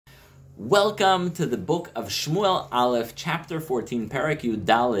Welcome to the book of Shmuel Alef, chapter 14, Perek Yud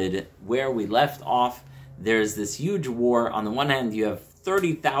Dalid, where we left off. There's this huge war. On the one hand, you have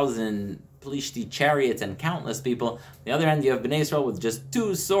 30,000 Plishti chariots and countless people. On the other hand, you have Bnei Israel with just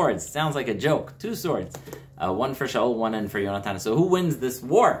 2 swords. Sounds like a joke. 2 swords. One for Shaul, one for Yonatan. So who wins this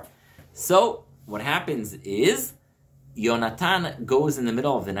war? So what happens is Yonatan goes in the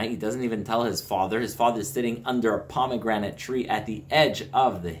middle of the night. He doesn't even tell his father. His father is sitting under a pomegranate tree at the edge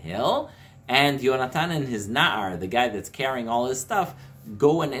of the hill. And Yonatan and his Na'ar, the guy that's carrying all his stuff,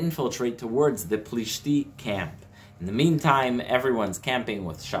 go and infiltrate towards the Plishti camp. In the meantime, everyone's camping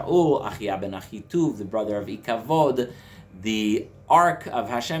with Shaul, Achia ben Achituv, the brother of Ikavod, the Ark of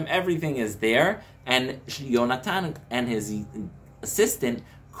Hashem, everything is there. And Yonatan and his assistant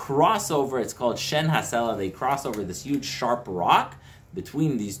cross over, it's called Shen Hasela, they cross over this huge sharp rock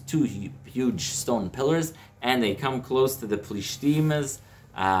between these 2 huge stone pillars, and they come close to the Plishtim's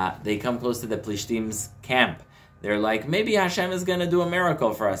camp. They're like, maybe Hashem is going to do a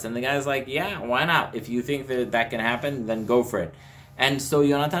miracle for us. And the guy's like, yeah, why not? If you think that can happen, then go for it. And so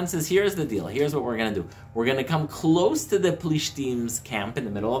Yonatan says, here's the deal. Here's what we're going to do. We're going to come close to the Plishtim's camp in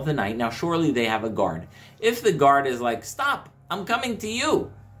the middle of the night. Now, surely they have a guard. If the guard is like, stop, I'm coming to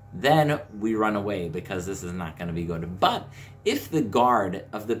you, then we run away, because this is not going to be good. But if the guard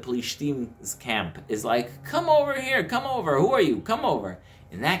of the Plishtim's camp is like, come over here, come over, who are you, come over,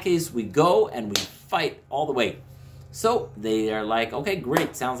 in that case, we go and we fight all the way. So they are like, okay,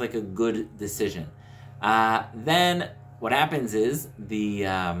 great, sounds like a good decision. Then what happens is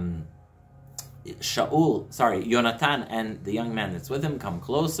Yonatan and the young man that's with him come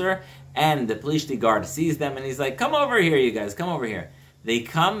closer, and the Plishti guard sees them, and he's like, come over here, you guys, come over here. They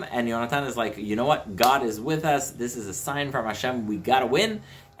come, and Yonatan is like, you know what? God is with us. This is a sign from Hashem. We gotta win.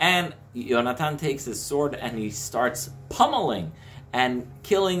 And Yonatan takes his sword, and he starts pummeling and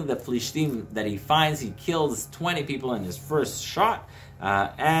killing the Plishtim that he finds. He kills 20 people in his first shot.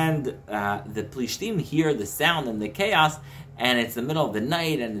 The Plishtim hear the sound and the chaos, and it's the middle of the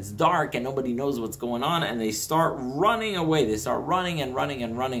night, and it's dark, and nobody knows what's going on, and they start running away. They start running and running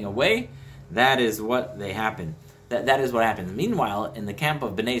and running away. That is what happens. Meanwhile, in the camp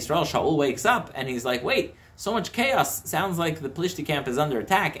of Bnei Israel, Shaul wakes up and he's like, wait, so much chaos. Sounds like the Plishti camp is under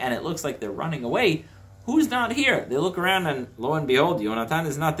attack, and it looks like they're running away. Who's not here? They look around, and lo and behold, Yonatan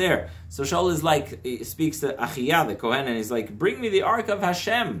is not there. So Shaul is like, he speaks to Achia, the Kohen, and he's like, bring me the Ark of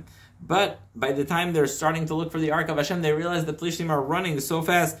Hashem. But by the time they're starting to look for the Ark of Hashem, they realize the Plishtim are running so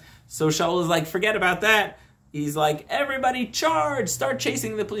fast. So Shaul is like, forget about that. He's like, everybody charge! Start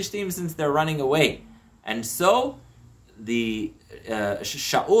chasing the Plishtim since they're running away. And so the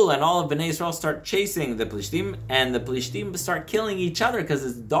Shaul and all of Bnei Israel start chasing the Plishtim, and the Plishtim start killing each other because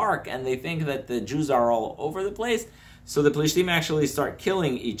it's dark and they think that the Jews are all over the place. So the Plishtim actually start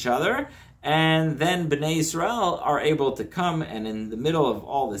killing each other, and then Bnei Israel are able to come, and in the middle of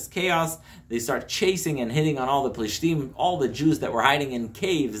all this chaos, they start chasing and hitting on all the Plishtim, all the Jews that were hiding in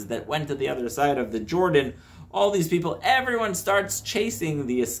caves that went to the other side of the Jordan. All these people, everyone starts chasing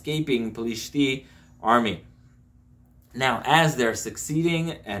the escaping Plishti army. Now, as they're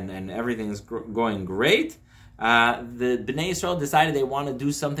succeeding and everything's going great, the Bnei Israel decided they want to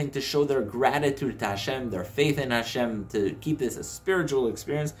do something to show their gratitude to Hashem, their faith in Hashem, to keep this a spiritual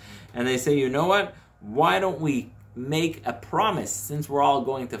experience. And they say, you know what? Why don't we make a promise, since we're all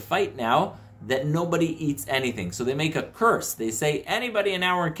going to fight now, that nobody eats anything? So they make a curse. They say, anybody in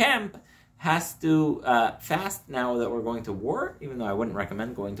our camp has to fast now that we're going to war, even though I wouldn't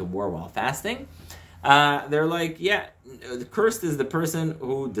recommend going to war while fasting. They're like, yeah, the cursed is the person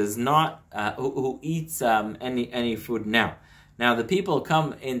who does not, who eats any food now. Now, the people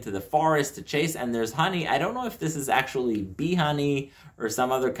come into the forest to chase, and there's honey. I don't know if this is actually bee honey or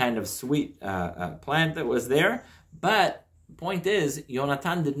some other kind of sweet plant that was there, but the point is,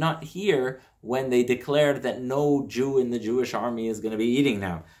 Yonatan did not hear when they declared that no Jew in the Jewish army is going to be eating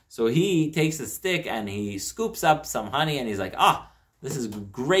now. So he takes a stick and he scoops up some honey, and he's like, this is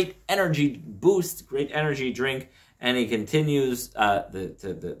great energy boost, great energy drink, and he continues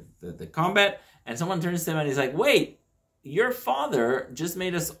the combat. And someone turns to him and he's like, wait, your father just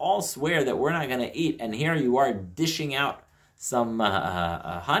made us all swear that we're not going to eat, and here you are dishing out some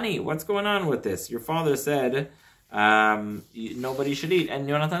honey. What's going on with this? Your father said nobody should eat. And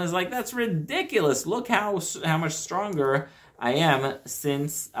Yonatan is like, that's ridiculous. Look how much stronger I am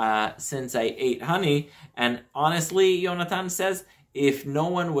since I ate honey. And honestly, Yonatan says, if no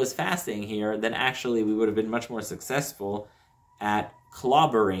one was fasting here, then actually we would have been much more successful at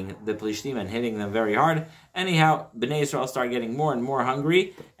clobbering the Plishtim and hitting them very hard. Anyhow, Bnei Israel start getting more and more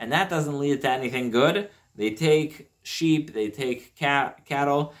hungry, and that doesn't lead to anything good. They take sheep, they take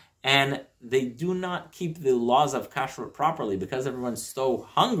cattle, and they do not keep the laws of kashrut properly because everyone's so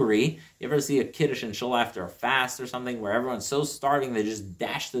hungry. You ever see a kiddush and shul after a fast or something where everyone's so starving they just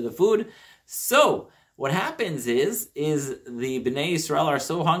dash to the food? So what happens is the Bnei Yisrael are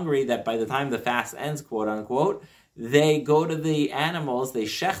so hungry that by the time the fast ends, quote unquote, they go to the animals, they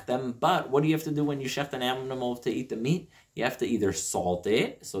shech them. But what do you have to do when you shech an animal to eat the meat? You have to either salt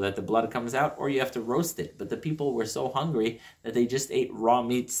it so that the blood comes out, or you have to roast it. But the people were so hungry that they just ate raw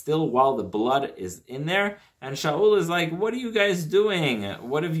meat still while the blood is in there. And Shaul is like, "What are you guys doing?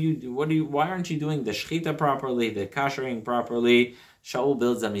 Why aren't you doing the shechita properly, the kashering properly?" Shaul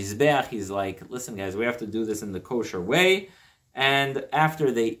builds a mizbeach. He's like, "Listen, guys, we have to do this in the kosher way." And after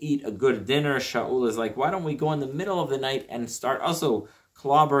they eat a good dinner, Shaul is like, "Why don't we go in the middle of the night and start also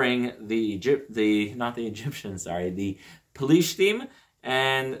clobbering the Pelishtim?"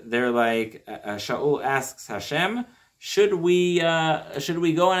 And they're like, Shaul asks Hashem, should we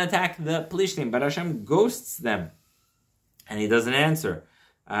go and attack the Pelishtim? But Hashem ghosts them, and he doesn't answer.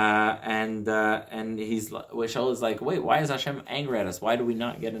 And Shaul is like, wait, why is Hashem angry at us? Why do we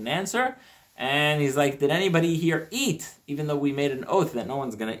not get an answer? And he's like, did anybody here eat? Even though we made an oath that no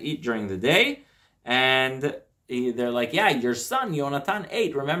one's going to eat during the day. And they're like, yeah, your son, Yonatan,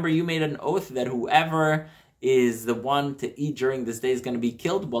 ate. Remember, you made an oath that whoever is the one to eat during this day is going to be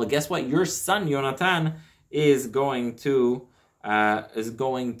killed. Well, guess what? Your son, Yonatan, is going to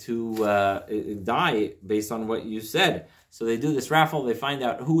die based on what you said. So they do this raffle. They find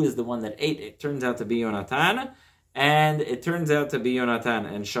out who is the one that ate. It turns out to be Yonatan. And it turns out to be Yonatan.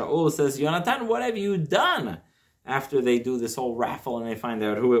 And Shaul says, Yonatan, what have you done? After they do this whole raffle and they find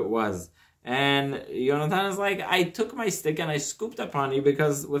out who it was. And Yonatan is like, I took my stick and I scooped up honey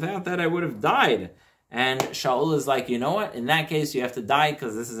because without that I would have died. And Shaul is like, you know what? In that case, you have to die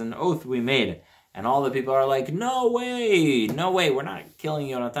because this is an oath we made. And all the people are like, no way, we're not killing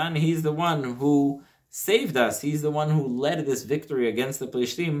Yonatan. He's the one who saved us. He's the one who led this victory against the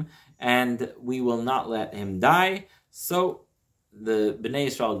Pelishtim, and we will not let him die. So the Bnei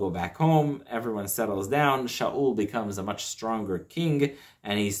Yisrael go back home, everyone settles down, Shaul becomes a much stronger king,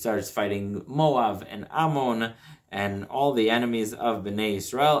 and he starts fighting Moab and Ammon and all the enemies of Bnei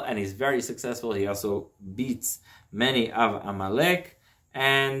Yisrael, and he's very successful. He also beats many of Amalek,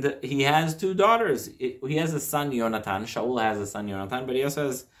 and he has two daughters. He has a son, Yonatan. Shaul has a son, Yonatan, but he also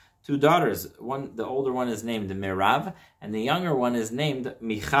has two daughters. The older one is named Merav, and the younger one is named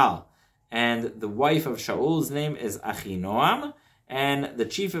Michal. And the wife of Shaul's name is Achinoam, and the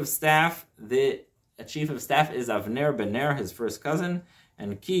chief of staff is Avner ben Ner, his first cousin,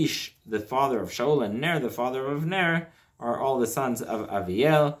 and Kish, the father of Shaul, and Ner, the father of Ner, are all the sons of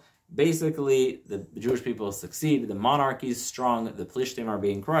Aviel. Basically, the Jewish people succeed, the monarchy is strong, the Pelishtim are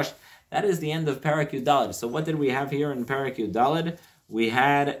being crushed. That is the end of Perek Yud Daled. So what did we have here in Perek Yud Daled? We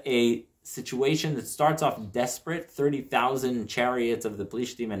had a situation that starts off desperate, 30,000 chariots of the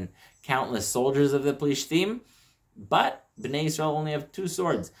Pelishtim and countless soldiers of the Pelishtim, but Bnei Yisrael only have two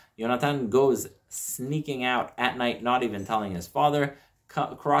swords. Yonatan goes sneaking out at night, not even telling his father,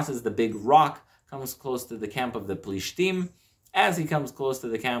 crosses the big rock, comes close to the camp of the Pelishtim. As he comes close to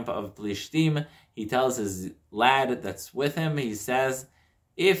the camp of Pelishtim, he tells his lad that's with him, he says,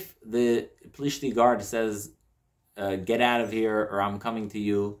 if the Pelishti guard says, get out of here or I'm coming to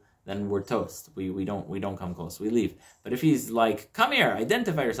you, then we're toast. We don't come close. We leave. But if he's like, come here,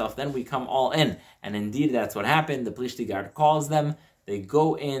 identify yourself, then we come all in. And indeed, that's what happened. The Pelishti guard calls them. They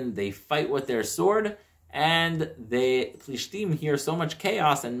go in, they fight with their sword, and the Pelishtim hear so much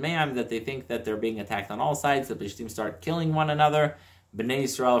chaos and mayhem that they think that they're being attacked on all sides. The Pelishtim start killing one another. Bnei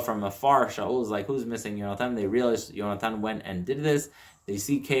Yisrael from afar, Shaul is like, who's missing Yonatan? They realize Yonatan went and did this. They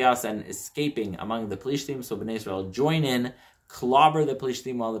see chaos and escaping among the Pelishtim, so Bnei Yisrael join in, clobber the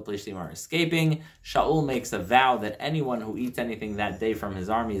Pelishtim while the Pelishtim are escaping. Shaul makes a vow that anyone who eats anything that day from his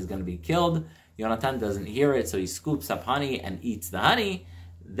army is going to be killed. Yonatan doesn't hear it, so he scoops up honey and eats the honey.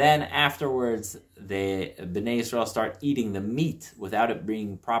 Then afterwards, the Bnei Yisrael start eating the meat without it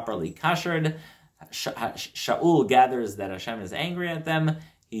being properly kashered. Shaul gathers that Hashem is angry at them.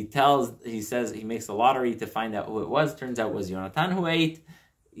 He makes a lottery to find out who it was. Turns out it was Yonatan who ate.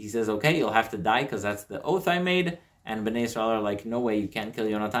 He says, okay, you'll have to die because that's the oath I made. And Bnei Yisrael are like, no way, you can't kill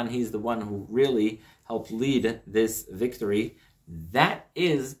Yonatan. He's the one who really helped lead this victory. That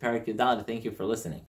is Perek Yud Daled. Thank you for listening.